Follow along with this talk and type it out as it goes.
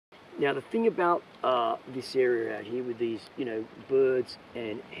Now the thing about this area out here with these, you know, birds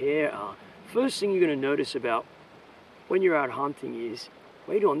and hare are, first thing you're going to notice about when you're out hunting is,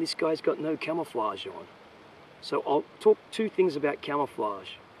 wait on, this guy's got no camouflage on. So I'll talk two things about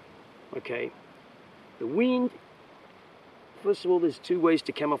camouflage. Okay, the wind, first of all, there's two ways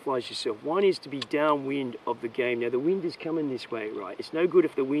to camouflage yourself. One is to be downwind of the game. Now the wind is coming this way, right? It's no good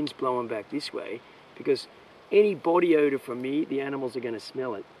if the wind's blowing back this way, because any body odor from me, the animals are going to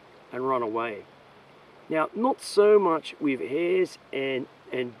smell it and run away. Now, not so much with hares and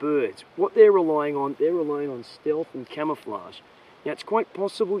birds. What they're relying on stealth and camouflage. Now, it's quite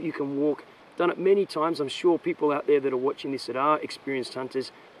possible you can walk, done it many times, I'm sure people out there that are watching this that are experienced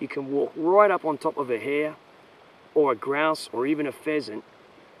hunters, you can walk right up on top of a hare or a grouse or even a pheasant,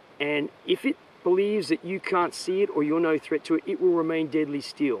 and if it believes that you can't see it or you're no threat to it, it will remain deadly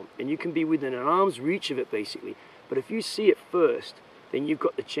still, and you can be within an arm's reach of it basically. But if you see it first, then you've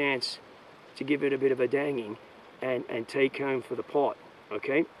got the chance to give it a bit of a danging and take home for the pot,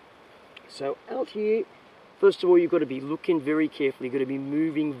 okay? So out here, first of all, you've got to be looking very carefully, you've got to be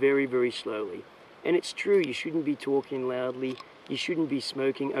moving very, very slowly. And it's true, you shouldn't be talking loudly, you shouldn't be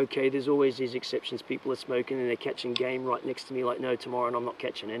smoking. Okay, there's always these exceptions, people are smoking and they're catching game right next to me like no tomorrow and I'm not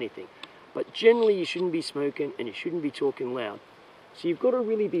catching anything. But generally you shouldn't be smoking and you shouldn't be talking loud. So you've got to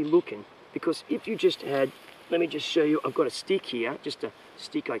really be looking, because if you just had, let me just show you, I've got a stick here, just a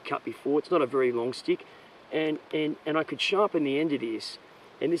stick I cut before. It's not a very long stick, and I could sharpen the end of this,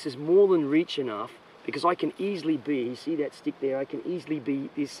 and this is more than reach enough, because I can easily be, you see that stick there, I can easily be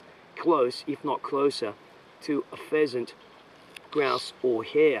this close, if not closer, to a pheasant, grouse or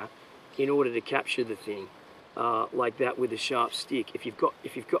hare in order to capture the thing like that with a sharp stick if you've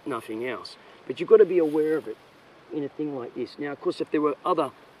got nothing else. But you've got to be aware of it in a thing like this. Now, of course, if there were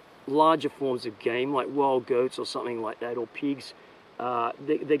other larger forms of game like wild goats or something like that, or pigs, they're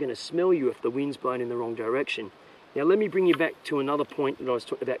going to smell you if the wind's blowing in the wrong direction. Now let me bring you back to another point that I was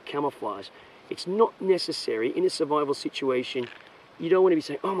talking about, camouflage. It's not necessary in a survival situation. You don't want to be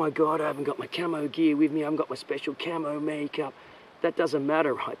saying, oh my god, I haven't got my camo gear with me, I haven't got my special camo makeup. That doesn't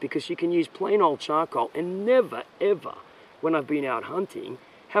matter, right? Because you can use plain old charcoal, and never ever when I've been out hunting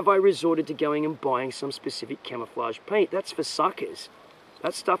have I resorted to going and buying some specific camouflage paint. That's for suckers.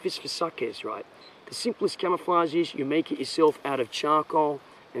 That stuff is for suckers, right? The simplest camouflage is you make it yourself out of charcoal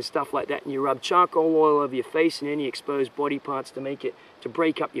and stuff like that, and you rub charcoal oil over your face and any exposed body parts to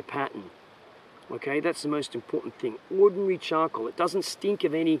break up your pattern. Okay, that's the most important thing. Ordinary charcoal. It doesn't stink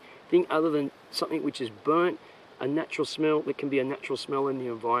of anything other than something which is burnt, a natural smell that can be a natural smell in the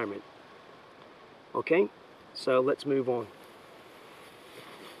environment. Okay, so let's move on.